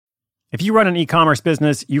If you run an e-commerce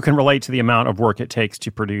business, you can relate to the amount of work it takes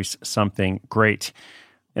to produce something great.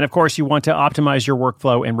 And of course, you want to optimize your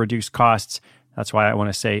workflow and reduce costs. That's why I want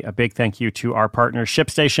to say a big thank you to our partner,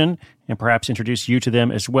 ShipStation, and perhaps introduce you to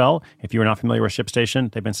them as well. If you are not familiar with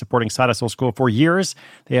ShipStation, they've been supporting Side Hustle School for years.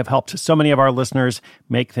 They have helped so many of our listeners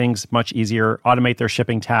make things much easier, automate their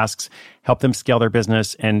shipping tasks, help them scale their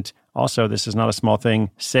business, and also, this is not a small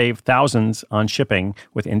thing, save thousands on shipping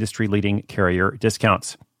with industry-leading carrier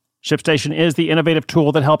discounts. ShipStation is the innovative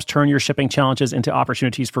tool that helps turn your shipping challenges into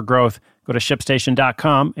opportunities for growth. Go to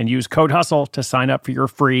ShipStation.com and use code HUSTLE to sign up for your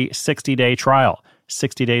free 60-day trial.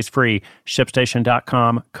 60 days free.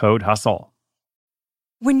 ShipStation.com, code HUSTLE.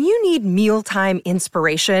 When you need mealtime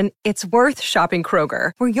inspiration, it's worth shopping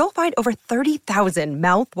Kroger, where you'll find over 30,000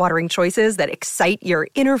 mouth-watering choices that excite your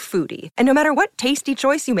inner foodie. And no matter what tasty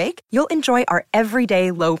choice you make, you'll enjoy our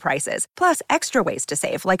everyday low prices, plus extra ways to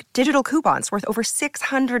save, like digital coupons worth over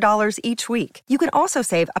 $600 each week. You can also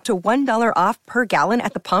save up to $1 off per gallon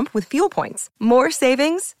at the pump with fuel points. More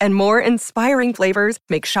savings and more inspiring flavors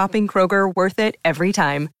make shopping Kroger worth it every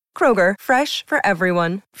time. Kroger, fresh for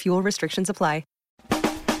everyone. Fuel restrictions apply.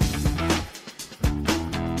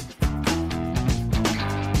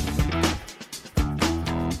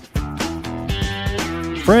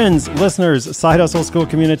 Friends, listeners, Side Hustle School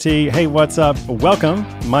community, hey, what's up? Welcome.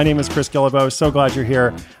 My name is Chris Guillebeau. So glad you're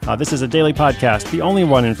here. This is a daily podcast, the only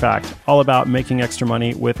one, in fact, all about making extra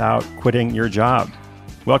money without quitting your job.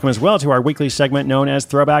 Welcome as well to our weekly segment known as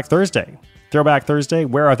Throwback Thursday. Throwback Thursday,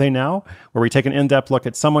 where are they now? Where we take an in-depth look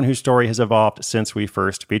at someone whose story has evolved since we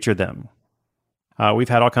first featured them. We've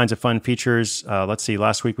had all kinds of fun features. Let's see,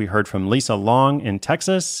 last week we heard from Lisa Long in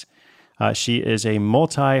Texas. She is a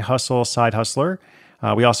multi-hustle side hustler.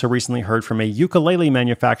 We also recently heard from a ukulele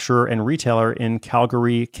manufacturer and retailer in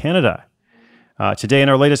Calgary, Canada. Today in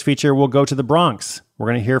our latest feature, we'll go to the Bronx. We're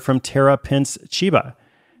going to hear from Tara Pence Chiba.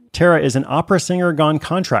 Tara is an opera singer gone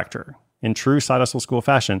contractor in true Side Hustle School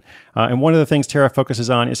fashion. And one of the things Tara focuses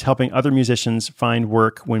on is helping other musicians find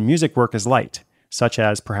work when music work is light, such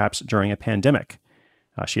as perhaps during a pandemic.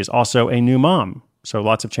 She is also a new mom. So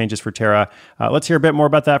lots of changes for Tara. Let's hear a bit more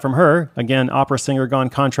about that from her. Again, opera singer gone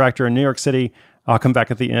contractor in New York City. I'll come back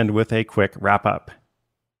at the end with a quick wrap up.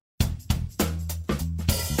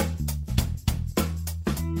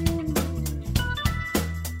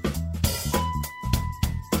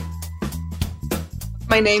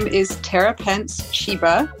 My name is Tara Pence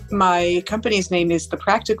Chiba. My company's name is The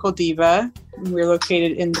Practical Diva. We're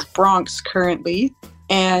located in the Bronx currently,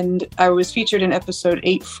 and I was featured in episode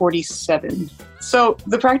 847. So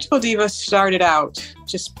The Practical Diva started out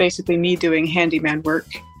just basically me doing handyman work.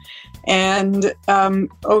 And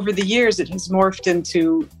over the years, it has morphed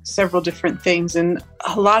into several different things. And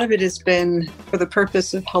a lot of it has been for the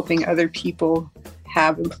purpose of helping other people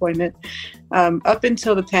have employment. Up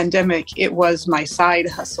until the pandemic, it was my side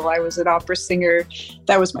hustle. I was an opera singer.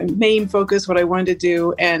 That was my main focus, what I wanted to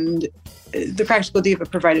do. And the Practical Diva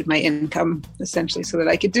provided my income, essentially, so that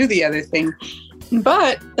I could do the other thing.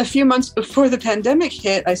 But a few months before the pandemic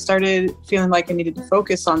hit, I started feeling like I needed to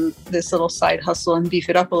focus on this little side hustle and beef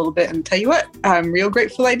it up a little bit. And tell you what, I'm real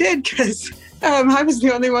grateful I did, because I was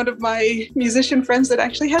the only one of my musician friends that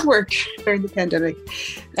actually had work during the pandemic.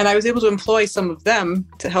 And I was able to employ some of them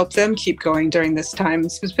to help them keep going during this time.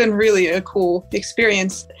 It's been really a cool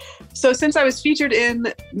experience. So since I was featured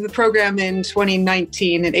in the program in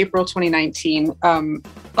 2019, in April 2019,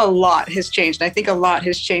 a lot has changed. I think a lot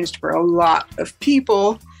has changed for a lot of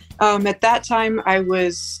people. At that time, I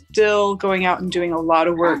was still going out and doing a lot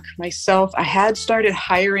of work myself. I had started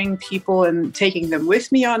hiring people and taking them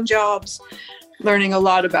with me on jobs, learning a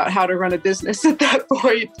lot about how to run a business at that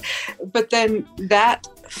point. But then that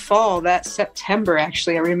fall, that September,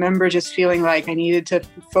 actually, I remember just feeling like I needed to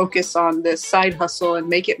focus on this side hustle and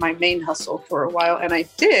make it my main hustle for a while. And I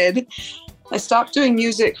did. I stopped doing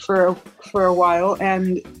music for a while,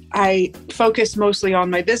 and I focused mostly on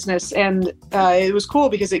my business. And it was cool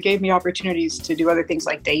because it gave me opportunities to do other things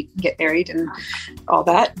like date, get married, and all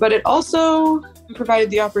that. But it also provided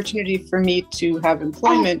the opportunity for me to have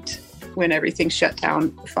employment when everything shut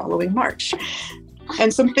down following March.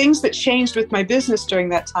 And some things that changed with my business during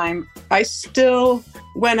that time, I still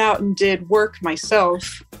went out and did work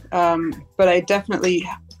myself, but I definitely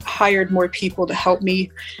hired more people to help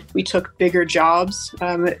me. We took bigger jobs.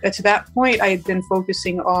 To that point, I had been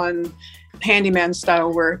focusing on handyman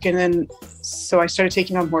style work. And then, so I started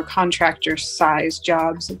taking on more contractor size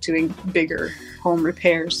jobs, like doing bigger home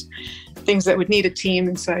repairs, things that would need a team.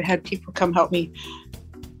 And so I had people come help me.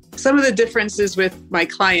 some of the differences with my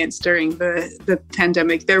clients during the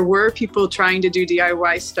pandemic, there were people trying to do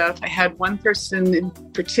DIY stuff. I had one person in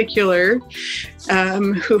particular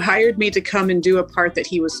who hired me to come and do a part that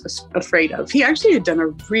he was afraid of. He actually had done a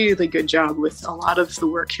really good job with a lot of the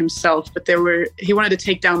work himself, but he wanted to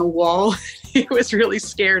take down a wall. He was really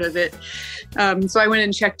scared of it. So I went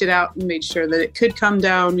and checked it out and made sure that it could come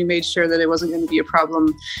down. We made sure that it wasn't going to be a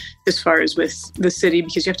problem as far as with the city,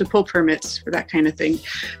 because you have to pull permits for that kind of thing.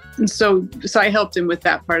 And so I helped him with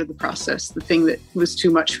that part of the process, the thing that was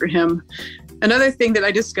too much for him. Another thing that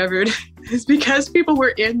I discovered is because people were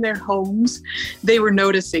in their homes, they were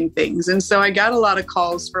noticing things. And so I got a lot of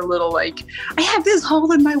calls for little like, I have this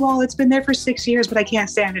hole in my wall. It's been there for 6 years, but I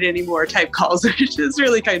can't stand it anymore type calls, which is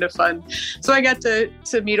really kind of fun. So I got to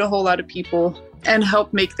meet a whole lot of people and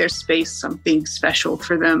help make their space something special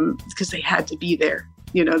for them because they had to be there.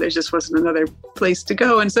 You know, there just wasn't another place to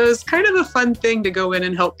go. And so it was kind of a fun thing to go in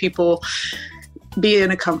and help people be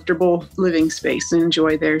in a comfortable living space and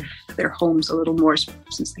enjoy their homes a little more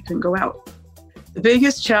since they couldn't go out. The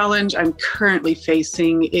biggest challenge I'm currently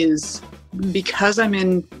facing is because I'm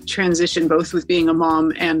in transition, both with being a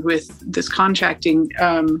mom and with this contracting,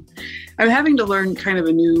 I'm having to learn kind of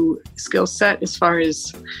a new skill set as far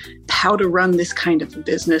as how to run this kind of a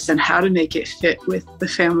business and how to make it fit with the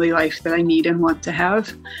family life that I need and want to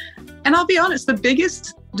have. And I'll be honest, the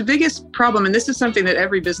biggest problem, and this is something that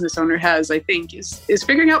every business owner has, I think, is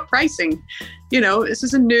figuring out pricing. You know, this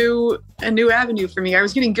is a new avenue for me. I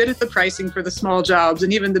was getting good at the pricing for the small jobs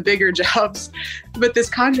and even the bigger jobs. But this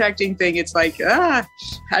contracting thing, it's like,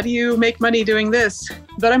 how do you make money doing this?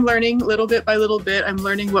 But I'm learning little bit by little bit. I'm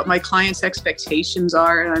learning what my clients' expectations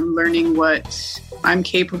are, and I'm learning what I'm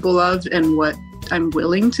capable of and what I'm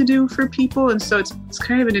willing to do for people. And so it's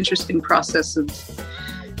kind of an interesting process of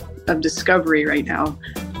discovery right now.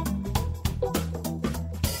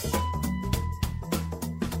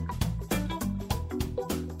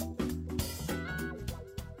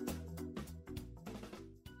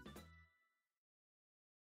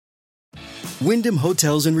 Wyndham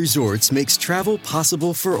Hotels and Resorts makes travel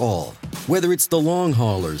possible for all. Whether it's the long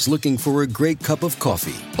haulers looking for a great cup of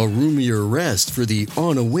coffee, a roomier rest for the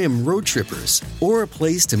on-a-whim road trippers, or a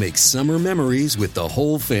place to make summer memories with the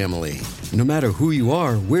whole family. No matter who you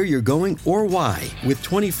are, where you're going, or why, with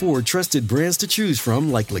 24 trusted brands to choose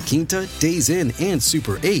from like La Quinta, Days Inn, and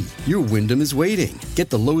Super 8, your Wyndham is waiting.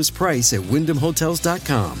 Get the lowest price at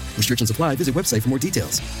WyndhamHotels.com. Restrictions apply. Visit website for more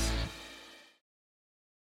details.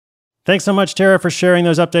 Thanks so much, Tara, for sharing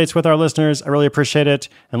those updates with our listeners. I really appreciate it.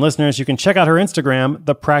 And listeners, you can check out her Instagram,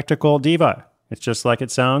 The Practical Diva. It's just like it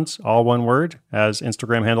sounds, all one word, as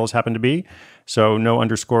Instagram handles happen to be. So no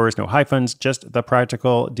underscores, no hyphens, just The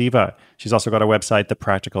Practical Diva. She's also got a website,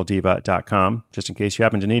 thepracticaldiva.com, just in case you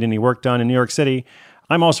happen to need any work done in New York City.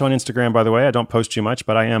 I'm also on Instagram, by the way. I don't post too much,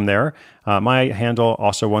 but I am there. My handle,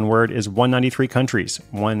 also one word, is 193 countries.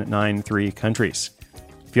 193 countries.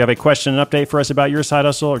 If you have a question and update for us about your side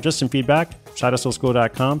hustle or just some feedback,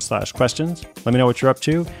 sidehustleschool.com/questions. Let me know what you're up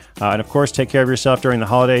to. And of course, take care of yourself during the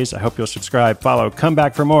holidays. I hope you'll subscribe, follow, come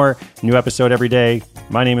back for more. New episode every day.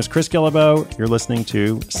 My name is Chris Guillebeau. You're listening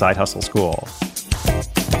to Side Hustle School.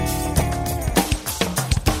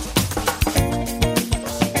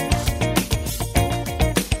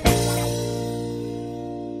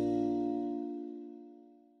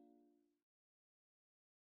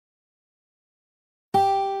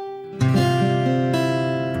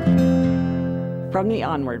 From the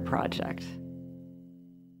Onward Project.